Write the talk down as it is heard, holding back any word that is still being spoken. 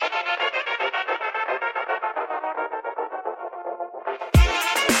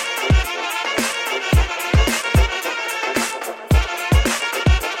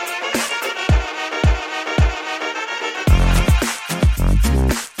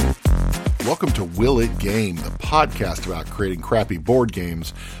Welcome to Will It Game, the podcast about creating crappy board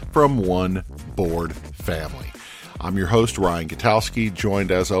games from one board family. I'm your host, Ryan Gutowski,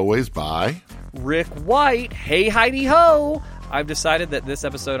 joined as always by... Rick White. Hey, Heidi Ho! I've decided that this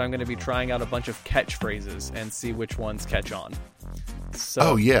episode I'm going to be trying out a bunch of catchphrases and see which ones catch on.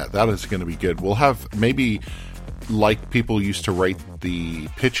 Oh, yeah, that is going to be good. We'll have maybe... like people used to rate the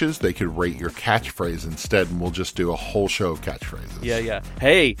pitches, they could rate your catchphrase instead, and we'll just do a whole show of catchphrases. Yeah.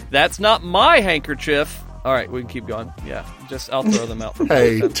 Hey, that's not my handkerchief. All right, we can keep going. Yeah, I'll throw them out.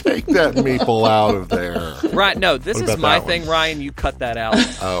 Hey, take that meeple out of there. Right, no, this is my thing, Ryan. You cut that out.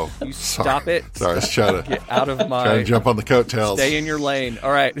 Oh, you stop it. Sorry, I was trying to get out of my... trying to jump on the coattails. Stay in your lane.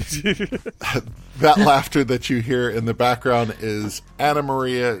 All right. That laughter that you hear in the background is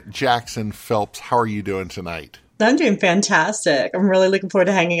AnnaMaria Jackson-Phelps. How are you doing tonight? I'm doing fantastic. I'm really looking forward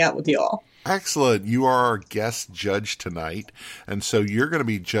to hanging out with you all. Excellent. You are our guest judge tonight, and so you're going to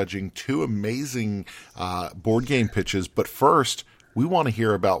be judging two amazing board game pitches. But first, we want to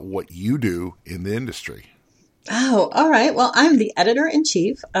hear about what you do in the industry. Oh, all right. Well, I'm the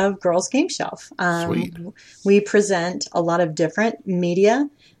editor-in-chief of Girls Game Shelf. Sweet. We present a lot of different media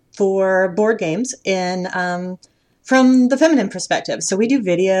for board games from the feminine perspective. So we do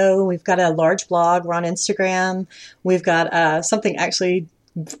video. We've got a large blog. We're on Instagram. We've got something actually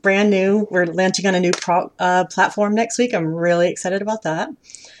brand new. We're launching on a new platform next week. I'm really excited about that.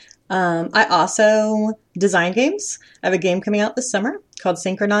 I also design games. I have a game coming out this summer called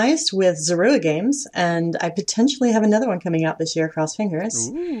Synchronized with Zorua Games, and I potentially have another one coming out this year, cross fingers.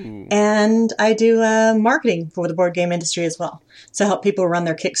 Ooh. And I do marketing for the board game industry as well. So help people run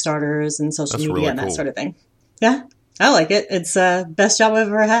their Kickstarters and social media really and that cool. sort of thing. Yeah, I like it. It's the best job I've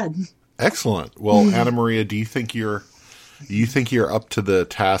ever had. Excellent. Well, AnnaMaria, do you think you're up to the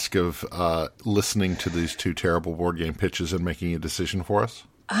task of listening to these two terrible board game pitches and making a decision for us?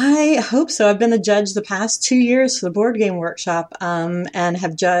 I hope so. I've been the judge the past 2 years for the board game workshop, and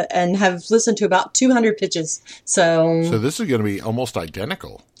have listened to about 200 pitches. So this is going to be almost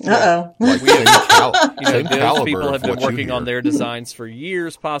identical. Uh-oh. Like same those caliber people of have been what you working on hear. their designs for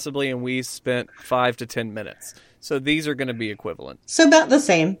years, possibly, and we spent 5 to 10 minutes. So these are going to be equivalent. So about the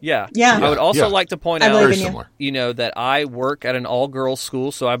same. Yeah. Yeah. I would also like to point out, Very similar. That I work at an all-girls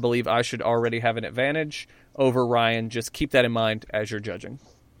school, so I believe I should already have an advantage over Ryan. Just keep that in mind as you're judging.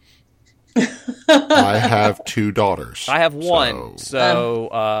 I have 2 daughters. I have one,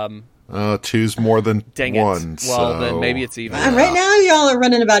 so two's more than dang one. it. Well, then maybe it's even. Right now, y'all are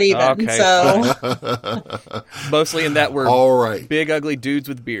running about even. Okay. So Mostly in that we're all right. Big, ugly dudes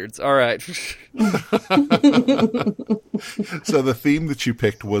with beards. All right. So the theme that you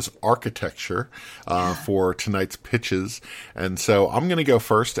picked was architecture for tonight's pitches. And so I'm going to go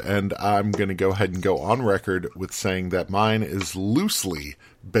first, and I'm going to go ahead and go on record with saying that mine is loosely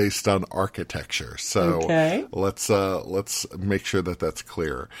based on architecture. So let's make sure that that's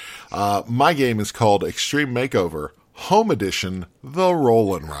clear. My game is called Extreme Makeover Home Edition, The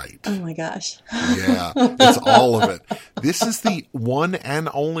Rollin' Right. oh my gosh. Yeah, it's all of it. This is the one and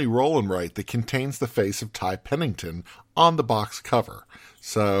only Rollin' Right that contains the face of Ty Pennington on the box cover.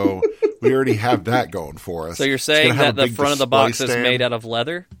 So we already have that going for us. So you're saying that the front of the box is stand. made out of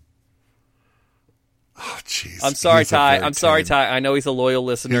leather? Oh, jeez. I'm sorry, Ty. I know he's a loyal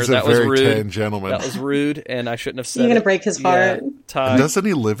listener. He's That a was very rude. tan gentleman. That was rude, and I shouldn't have said You're going it. to break his heart. Yeah, Ty. And doesn't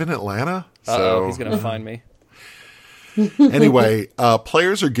he live in Atlanta? Uh-oh, he's going to find me. Anyway,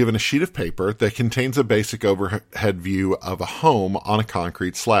 players are given a sheet of paper that contains a basic overhead view of a home on a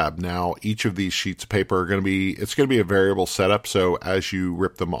concrete slab. Now, each of these sheets of paper are going to be a variable setup. So as you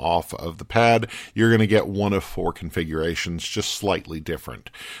rip them off of the pad, you're going to get one of 4 configurations, just slightly different.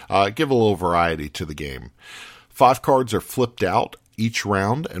 Give a little variety to the game. 5 cards are flipped out each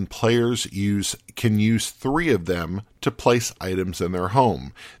round, and players can use 3 of them to place items in their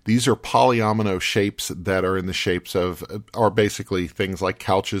home. These are polyomino shapes that are in the shapes of, are basically things like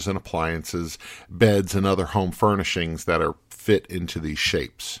couches and appliances, beds, and other home furnishings that are fit into these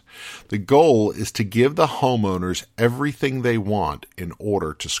shapes. The goal is to give the homeowners everything they want in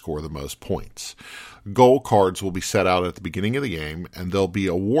order to score the most points. Goal cards will be set out at the beginning of the game, and they'll be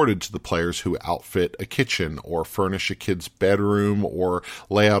awarded to the players who outfit a kitchen or furnish a kid's bedroom or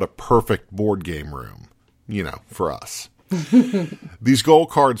lay out a perfect board game room, for us. These goal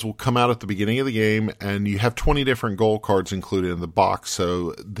cards will come out at the beginning of the game, and you have 20 different goal cards included in the box,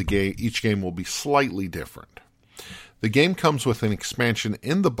 so each game will be slightly different. The game comes with an expansion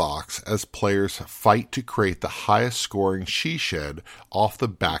in the box as players fight to create the highest scoring she shed off the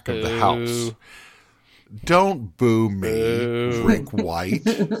back of the house. Don't boo me, Boo. Rick White.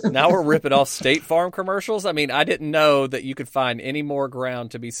 Now we're ripping off State Farm commercials? I mean, I didn't know that you could find any more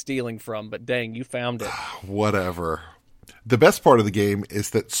ground to be stealing from, but dang, you found it. Whatever. The best part of the game is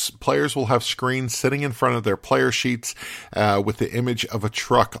that players will have screens sitting in front of their player sheets with the image of a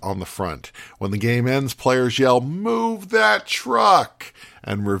truck on the front. When the game ends, players yell, "Move that truck!"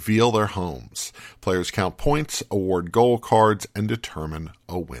 and reveal their homes. Players count points, award goal cards, and determine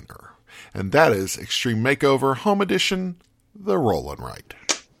a winner. And that is Extreme Makeover Home Edition, the Roll and Write.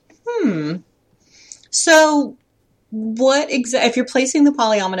 So what if you're placing the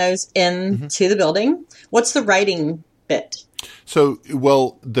polyominoes into the building, what's the writing bit? So,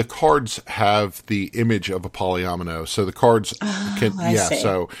 well, the cards have the image of a polyomino. So the cards can, see.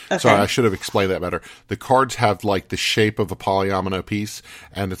 So Okay. sorry, I should have explained that better. The cards have like the shape of a polyomino piece,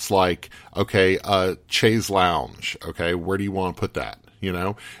 and it's like, okay, chaise lounge. Okay, where do you want to put that? You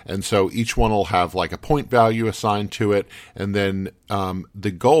know, and so each one will have like a point value assigned to it, and then the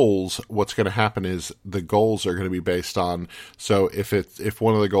goals. What's going to happen is the goals are going to be based on. So if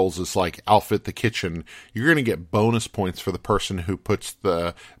one of the goals is like outfit the kitchen, you're going to get bonus points for the person who puts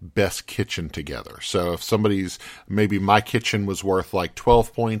the best kitchen together. So if somebody's maybe my kitchen was worth like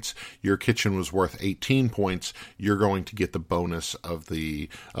 12 points, your kitchen was worth 18 points, you're going to get the bonus of the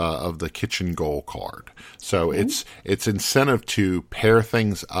kitchen goal card. So it's incentive to pair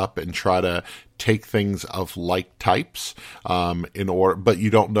things up and try to take things of like types in order, but you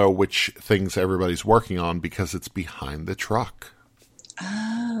don't know which things everybody's working on because it's behind the truck.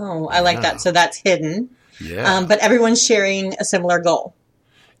 Oh, I like that. So that's hidden. Yeah. But everyone's sharing a similar goal.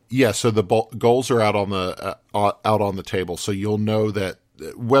 Yeah. So the goals are out on the table, so you'll know that.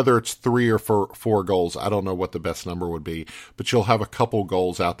 Whether it's 3 or 4 goals, I don't know what the best number would be, but you'll have a couple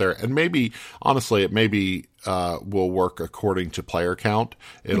goals out there, and maybe honestly, it maybe will work according to player count.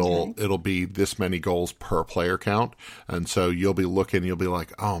 It'll be this many goals per player count, and so you'll be looking, you'll be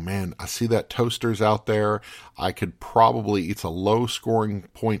like, oh man, I see that toaster's out there. I could probably it's a low scoring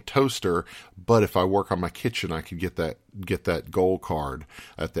point toaster, but if I work on my kitchen, I could get that goal card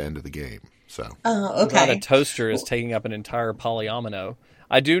at the end of the game. So, okay. A toaster is taking up an entire polyomino.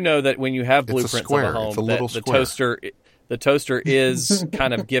 I do know that when you have blueprints of a home, the toaster is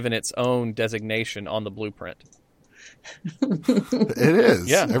kind of given its own designation on the blueprint. It is.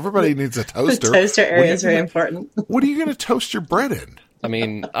 Yeah. Everybody needs a toaster. The toaster area is very important. What are you going to toast your bread in? I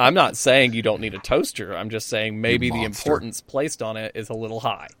mean, I'm not saying you don't need a toaster. I'm just saying maybe the monster. importance placed on it is a little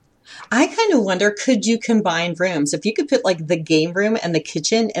high. I kind of wonder, could you combine rooms? If you could put like the game room and the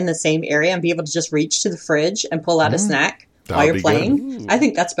kitchen in the same area and be able to just reach to the fridge and pull out a snack while you're playing, I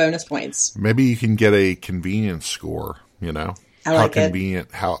think that's bonus points. Maybe you can get a convenience score, you know? I like how convenient,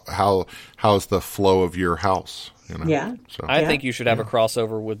 how's the flow of your house, you know? Yeah. So. I think you should have a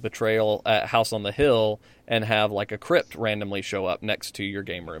crossover with Betrayal at House on the Hill and have like a crypt randomly show up next to your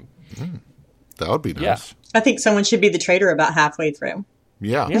game room. That would be nice. Yeah. I think someone should be the traitor about halfway through.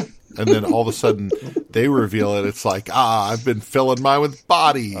 Yeah. And then all of a sudden they reveal it. It's like, I've been filling mine with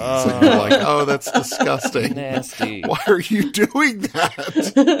bodies. And you're like, oh, that's disgusting. Nasty. Why are you doing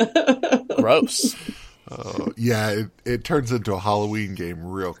that? Gross. Yeah, it turns into a Halloween game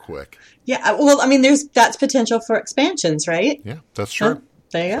real quick. Yeah. Well, I mean, that's potential for expansions, right? Yeah, that's true. Oh,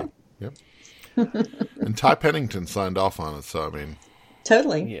 there you go. Yep. And Ty Pennington signed off on it, so I mean,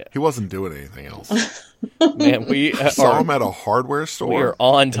 Totally. Yeah. he wasn't doing anything else. Man, we Saw him at a hardware store. We are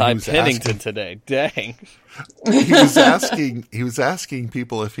on and Ty he was Pennington today. Dang. He was asking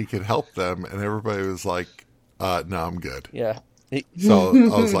people if he could help them, and everybody was like, "No, I'm good." Yeah. So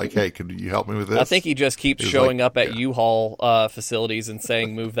I was like, "Hey, could you help me with this?" I think he just keeps showing up at U-Haul facilities and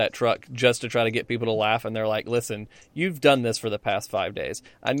saying, "Move that truck," just to try to get people to laugh. And they're like, "Listen, you've done this for the past 5 days.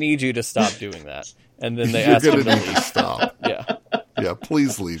 I need you to stop doing that." And then they ask him to need leave. to stop. Yeah. Yeah,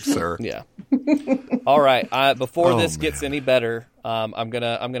 please leave, sir. Yeah. All right. Before this man. gets any better, I'm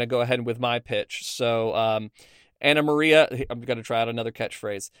gonna go ahead with my pitch. So, AnnaMaria, I'm gonna try out another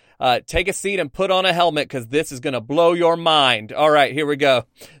catchphrase. Take a seat and put on a helmet because this is gonna blow your mind. All right, here we go.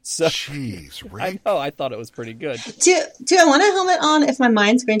 So, Jeez, I Rick. know. I thought it was pretty good. Do I want a helmet on if my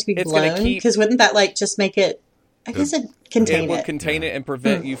mind's going to be It's gonna blown? keep- Because wouldn't that like just make it? I guess it contain It will it. contain it and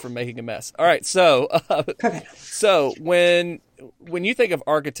prevent you from making a mess. All right. So, Perfect. So when you think of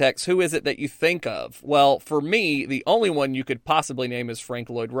architects, who is it that you think of? Well, for me, the only one you could possibly name is Frank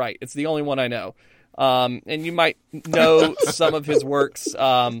Lloyd Wright. It's the only one I know. And you might know some of his works.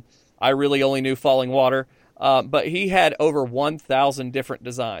 I really only knew Falling Water. But he had over 1,000 different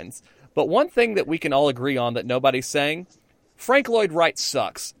designs. But one thing that we can all agree on that nobody's saying, Frank Lloyd Wright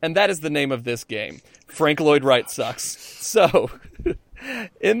sucks. And that is the name of this game. Frank Lloyd Wright sucks. So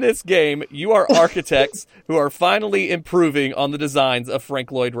In this game, you are architects who are finally improving on the designs of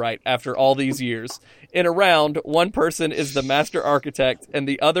Frank Lloyd Wright after all these years. In a round, one person is the master architect and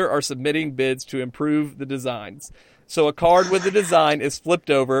the other are submitting bids to improve the designs. So a card with the design is flipped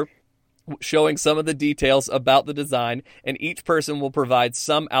over, showing some of the details about the design, and each person will provide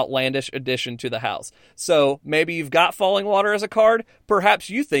some outlandish addition to the house. So maybe you've got Falling Water as a card, perhaps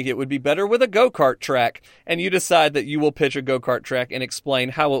you think it would be better with a go-kart track, and you decide that you will pitch a go-kart track and explain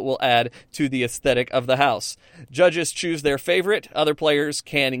how it will add to the aesthetic of the house. Judges choose their favorite. Other players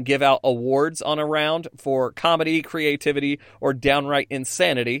can give out awards on a round for comedy, creativity, or downright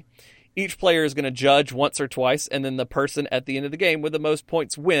insanity. Each player is going to judge once or twice, and then the person at the end of the game with the most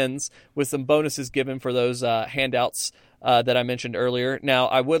points wins, with some bonuses given for those handouts that I mentioned earlier. Now,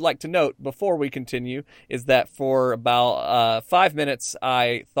 I would like to note, before we continue, is that for about 5 minutes,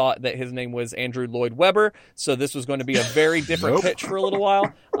 I thought that his name was Andrew Lloyd Webber, so this was going to be a very different pitch for a little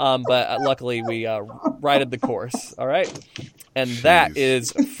while, but luckily we righted the course, all right? And that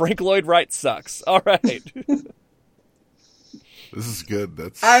is Frank Lloyd Wright Sucks. All right. This is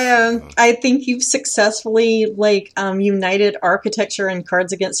good. I think you've successfully united architecture and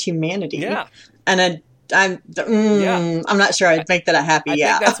Cards Against Humanity. Yeah, and I'm not sure I'd make that a happy. I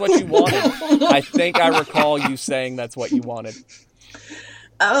think that's what you wanted. I think I recall you saying that's what you wanted.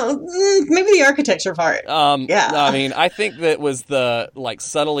 Maybe the architecture part. Yeah. I mean, I think that was the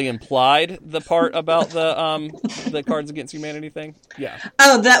subtly implied the part about the Cards Against Humanity thing. Yeah.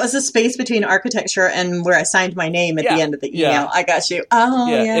 Oh, that was the space between architecture and where I signed my name at the end of the email. Yeah. I got you. Oh,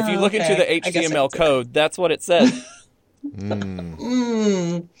 yeah. If you look into the HTML code, that's what it says.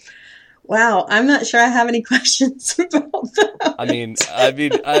 Wow, I'm not sure I have any questions about that. I mean,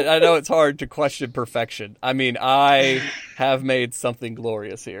 I know it's hard to question perfection. I mean, I have made something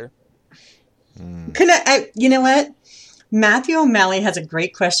glorious here. You know what? Matthew O'Malley has a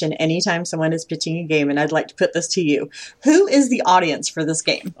great question anytime someone is pitching a game, and I'd like to put this to you. Who is the audience for this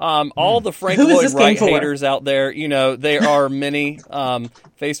game? All the Frank Lloyd Wright haters out there. There are many.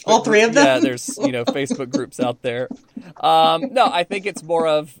 Facebook. All three of them? Yeah, there's Facebook groups out there. No, I think it's more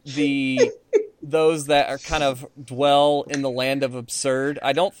of those that are kind of dwell in the land of absurd.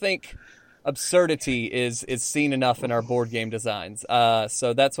 I don't think absurdity is seen enough in our board game designs.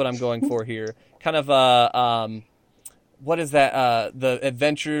 So that's what I'm going for here. Kind of what is that? The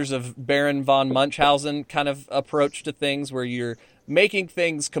Adventures of Baron von Munchausen kind of approach to things, where you're making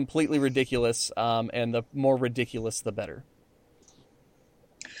things completely ridiculous, and the more ridiculous, the better.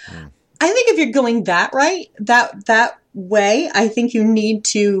 I think if you're going that way, I think you need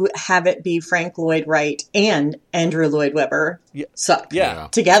to have it be Frank Lloyd Wright and Andrew Lloyd Webber suck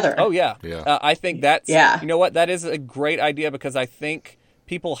together. Oh, yeah. I think that's, you know what, that is a great idea, because I think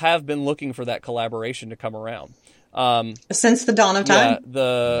people have been looking for that collaboration to come around. Since the dawn of time? Yeah,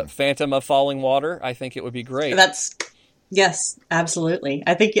 the Phantom of Falling Water, I think it would be great. Yes, absolutely.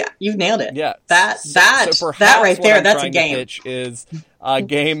 I think you've nailed it. Yeah, that right there. That's a game. Pitch is a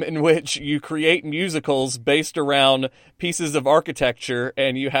game in which you create musicals based around pieces of architecture,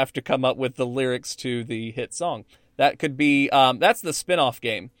 and you have to come up with the lyrics to the hit song. That could be. That's the spin-off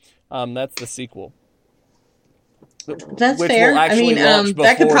game. That's the sequel. That's fair. I mean,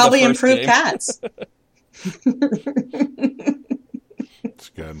 that could probably improve game. Cats. It's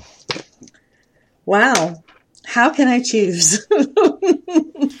good. Wow. How can I choose?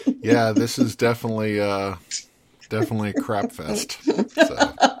 Yeah, this is definitely a crap fest,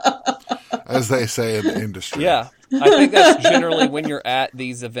 so, as they say in the industry. Yeah, I think that's generally when you're at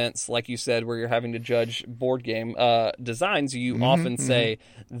these events, like you said, where you're having to judge board game designs, you often say,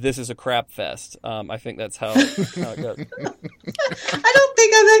 this is a crap fest. I think that's how it goes. I don't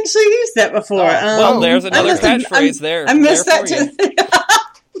think I've actually used that before. Well, there's another catchphrase there. I missed that too.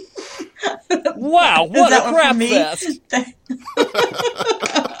 Wow, what a crap fest.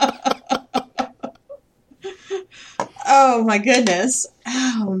 Oh, my goodness.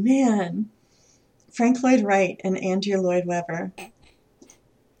 Oh, man. Frank Lloyd Wright and Andrew Lloyd Webber.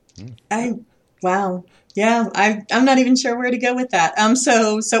 Wow. Yeah, I'm not even sure where to go with that.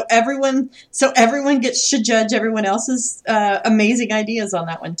 So everyone should judge everyone else's amazing ideas on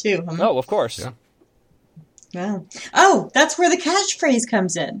that one too. Huh? Oh, of course. Yeah. Wow. Oh, that's where the catchphrase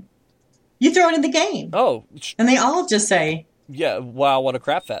comes in. You throw it in the game. Oh. And they all just say, yeah, wow, what a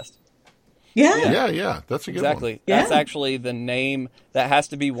crap fest. Yeah. That's a good one. Exactly. That's actually the name. That has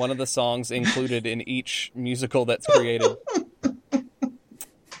to be one of the songs included in each musical that's created.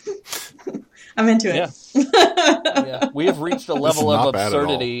 I'm into it. Yeah. We have reached a level of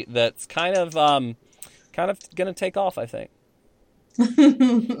absurdity that's kind of going to take off, I think.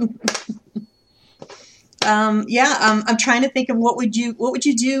 I'm trying to think of what would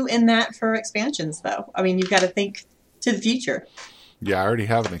you do in that for expansions, though? I mean, you've got to think to the future. Yeah, I already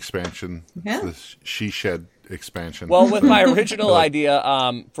have an expansion. Yeah. The She Shed expansion. Well, with my original idea,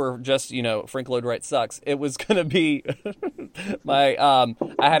 for just, Frank Lloyd Wright sucks, it was going to be I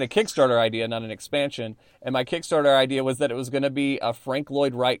had a Kickstarter idea, not an expansion. And my Kickstarter idea was that it was going to be a Frank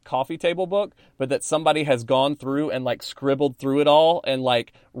Lloyd Wright coffee table book, but that somebody has gone through and scribbled through it all and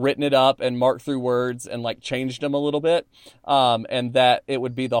written it up and marked through words and changed them a little bit. And that it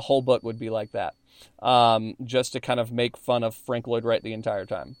would be, the whole book would be like that. Just to kind of make fun of Frank Lloyd Wright the entire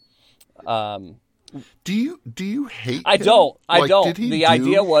time. Do you hate I him? don't. The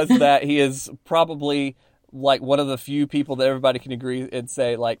idea was that he is probably one of the few people that everybody can agree and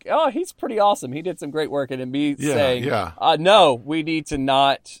say oh, he's pretty awesome. He did some great work. And me saying, no, we need to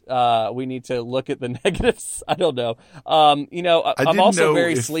not, we need to look at the negatives. I don't know. I'm also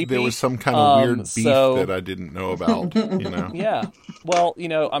very sleepy. There was some kind of weird beef that I didn't know about, Yeah. Well,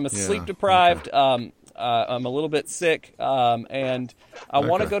 I'm sleep deprived. Okay. I'm a little bit sick, and I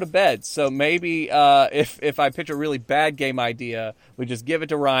want to go to bed. So maybe if I pitch a really bad game idea, we just give it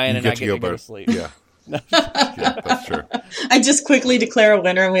to Ryan and I get to go to sleep. Yeah. Yeah, that's true. I just quickly declare a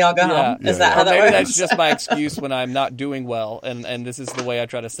winner and we all go home. Is that how that maybe works? That's just my excuse when I'm not doing well, and this is the way I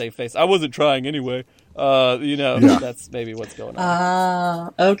try to save face. I wasn't trying anyway. That's maybe what's going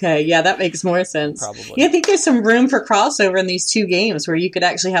on. Okay. Yeah, that makes more sense. Probably. Yeah, I think there's some room for crossover in these two games where you could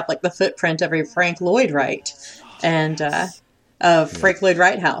actually have the footprint of a Frank Lloyd Wright and Frank Lloyd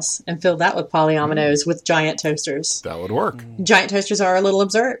Wright house and fill that with polyominoes with giant toasters. That would work. Giant toasters are a little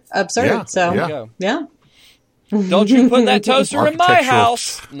absurd. Yeah, So, yeah. Don't you put that toaster in my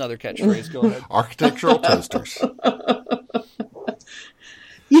house. Another catchphrase. Go ahead. Architectural toasters.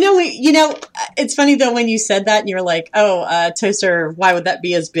 It's funny though when you said that and you're like, toaster, why would that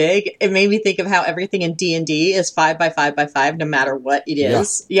be as big? It made me think of how everything in D&D is 5 by 5 by 5, no matter what it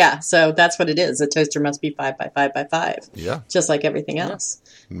is. Yeah, so that's what it is. A toaster must be 5 by 5 by 5. Yeah, just like everything else.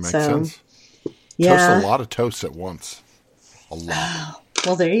 It makes sense. Yeah, toast a lot of toast at once. A lot.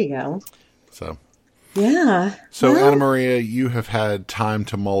 Well, there you go. So. Yeah. So, AnnaMaria, you have had time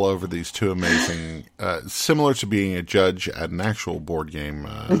to mull over these two amazing, similar to being a judge at an actual board game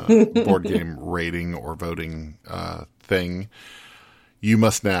rating or voting thing. You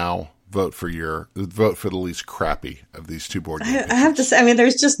must now vote for the least crappy of these two board games. I have to say,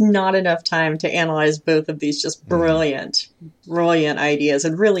 there's just not enough time to analyze both of these just brilliant ideas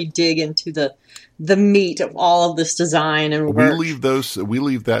and really dig into the meat of all of this design and work. We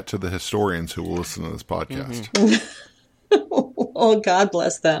leave that to the historians who will listen to this podcast. Oh, God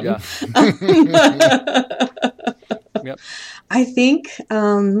bless them. Yeah. Yep. I think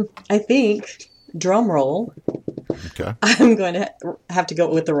drum roll. Okay. I'm going to have to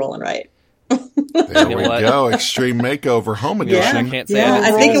go with the Roll and Write. There we go. Extreme Makeover Home Edition. I can't say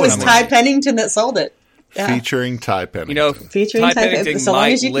I think it was Ty Pennington that sold it. Yeah. Featuring Ty Pennington. Featuring Ty Pennington Pennington so long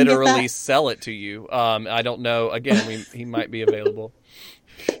might as you can literally get sell it to you. I don't know. Again, he might be available.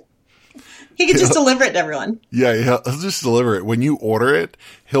 He could just deliver it to everyone. Yeah, he'll just deliver it. When you order it,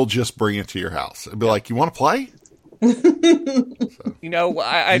 he'll just bring it to your house. It'll be like, you want to play? I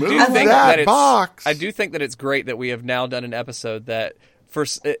do think that box. I do think that it's great that we have now done an episode that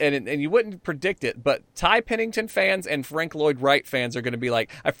and you wouldn't predict it, but Ty Pennington fans and Frank Lloyd Wright fans are going to be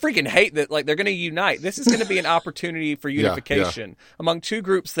like, I freaking hate that. They're going to unite. This is going to be an opportunity for unification among two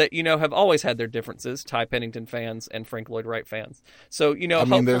groups that have always had their differences: Ty Pennington fans and Frank Lloyd Wright fans. So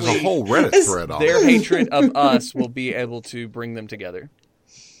hopefully there's a whole Reddit thread on their hatred of us will be able to bring them together.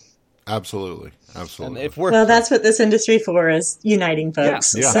 Absolutely. Well, that's what this industry for, is uniting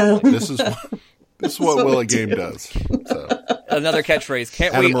folks. Yeah. So. This is what Will a Game does. So. Another catchphrase.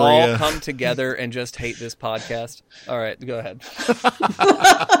 Can't we all come together and just hate this podcast? All right, go ahead.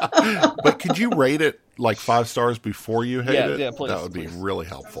 But could you rate it 5 stars before you hate it? Yeah, please. That would be really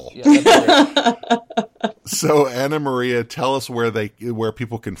helpful. Yeah, So, AnnaMaria, tell us where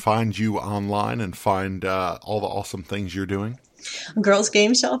people can find you online and find all the awesome things you're doing. Girls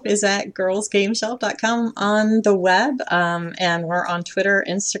Game Shelf is at girlsgameshelf.com on the web, and we're on Twitter,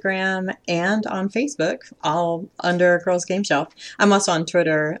 Instagram, and on Facebook, all under Girls Game Shelf. I'm also on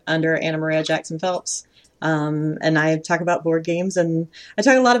Twitter under AnnaMaria Jackson-Phelps, and I talk about board games, and I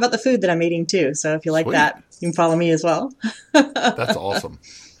talk a lot about the food that I'm eating too, so if you like that, you can follow me as well. That's awesome.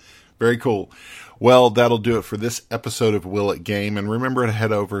 Very cool. Well, that'll do it for this episode of Will It Game. And remember to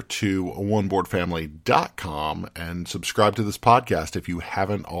head over to oneboardfamily.com and subscribe to this podcast if you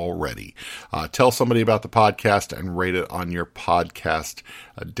haven't already. Tell somebody about the podcast and rate it on your podcast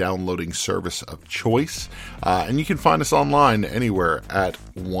downloading service of choice. And you can find us online anywhere at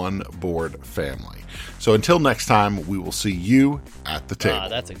One Board Family. So until next time, we will see you at the table.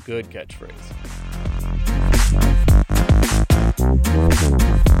 That's a good catchphrase.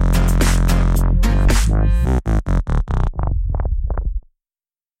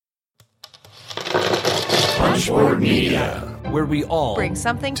 Punchboard Media, where we all bring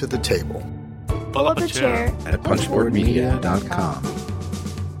something to the table. Pull up a chair at punchboardmedia.com.